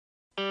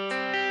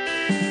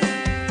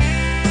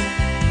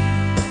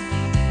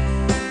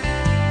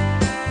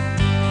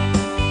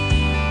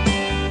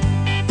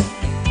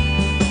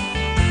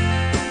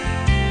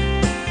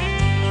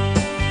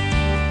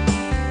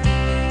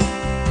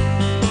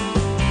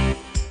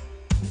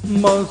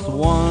Most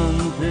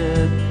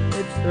wanted,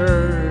 it's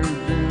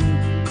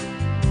urgent.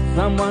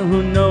 Someone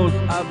who knows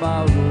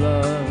about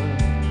love.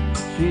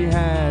 She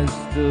has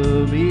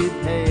to be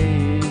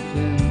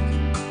patient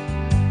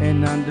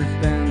and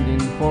understanding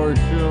for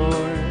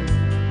sure.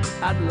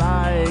 I'd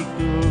like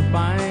to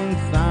find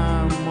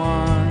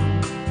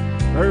someone,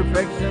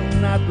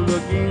 perfection not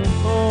looking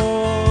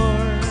for.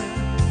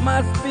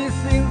 Must be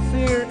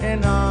sincere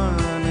and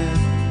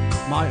honest,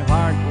 my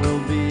heart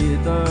will be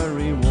the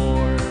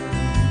reward.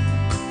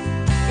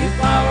 If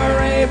I were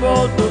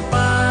able to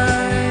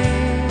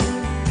find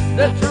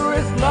the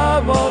truest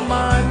love of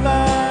my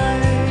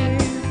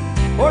life,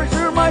 for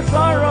sure my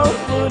sorrows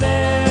would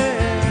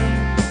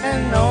end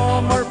and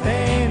no more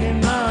pain in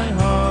my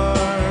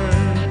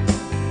heart.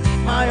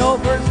 My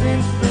offer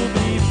seems to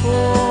be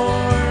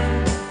poor,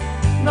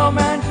 no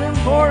mansion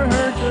for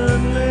her to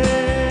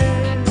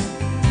live.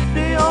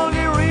 The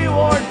only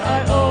reward I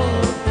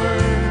offer,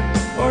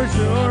 for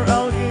sure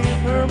I'll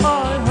give her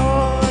my heart.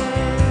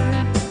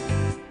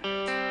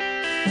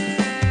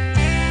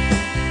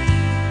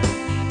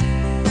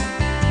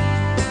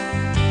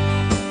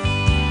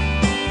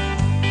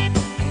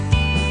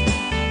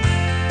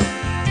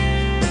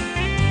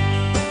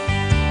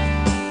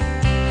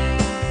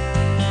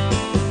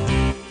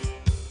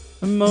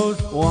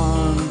 Most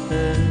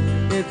wanted,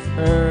 it's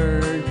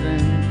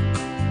urgent.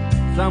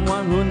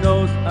 Someone who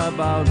knows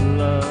about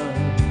love.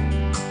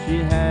 She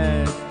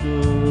has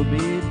to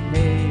be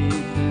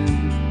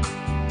patient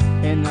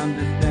and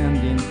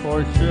understanding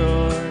for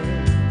sure.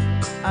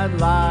 I'd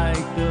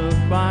like to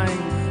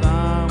find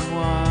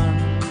someone,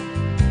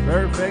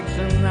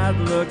 perfection not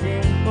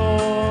looking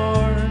for.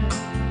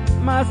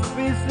 Must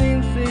be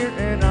sincere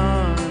and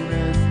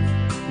honest,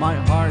 my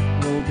heart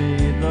will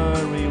be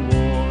the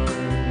reward.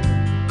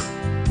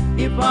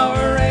 If I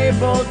were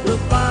able to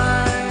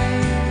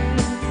find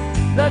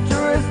the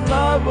truest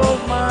love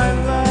of my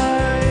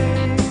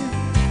life,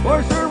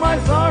 for sure my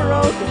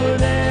sorrows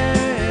would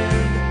end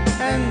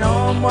and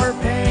no more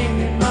pain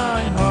in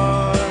my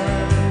heart.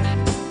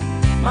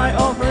 My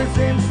offer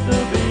seems to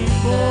be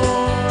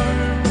poor,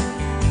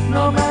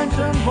 no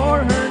mansion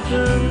for her